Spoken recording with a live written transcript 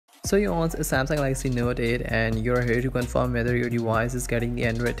So you own a Samsung Galaxy Note 8 and you're here to confirm whether your device is getting the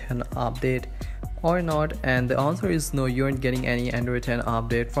Android 10 update or not, and the answer is no, you aren't getting any Android 10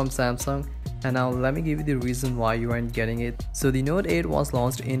 update from Samsung. And now let me give you the reason why you aren't getting it. So the Note 8 was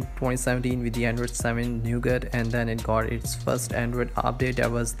launched in 2017 with the Android 7 Nougat, and then it got its first Android update, that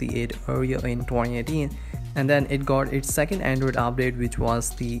was the 8 Oreo in 2018, and then it got its second Android update, which was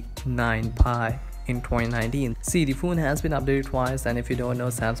the 9 Pi in 2019. See, the phone has been updated twice, and if you don't know,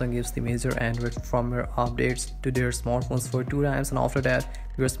 Samsung gives the major Android firmware updates to their smartphones for 2 times, and after that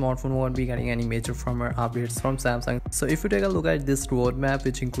your smartphone won't be getting any major firmware updates from Samsung. So if you take a look at this roadmap,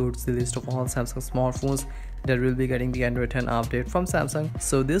 which includes the list of all Samsung smartphones that will be getting the Android 10 update from Samsung,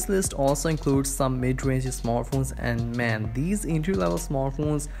 so this list also includes some mid-range smartphones, and man, these entry-level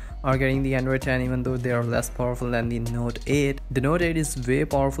smartphones are getting the Android 10 even though they are less powerful than the Note 8. The Note 8 is way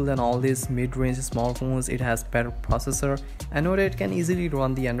powerful than all these mid-range smartphones. It has better processor, and Note 8 can easily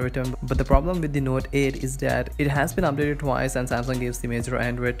run the Android 10. But the problem with the Note 8 is that it has been updated twice, and Samsung gives the major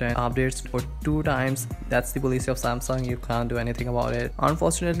Android 10 updates for 2 times. That's the policy of Samsung. You can't do anything about it.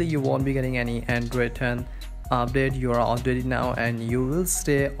 Unfortunately, you won't be getting any Android 10 update. You are outdated now, and you will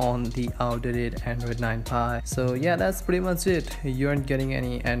stay on the outdated Android 9 Pi. So yeah, that's pretty much it. You aren't getting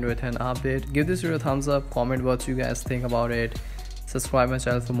any Android 10 update. Give this video a thumbs up, comment what you guys think about it, subscribe my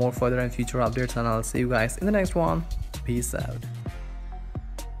channel for more further and future updates, and I'll see you guys in the next one. Peace out.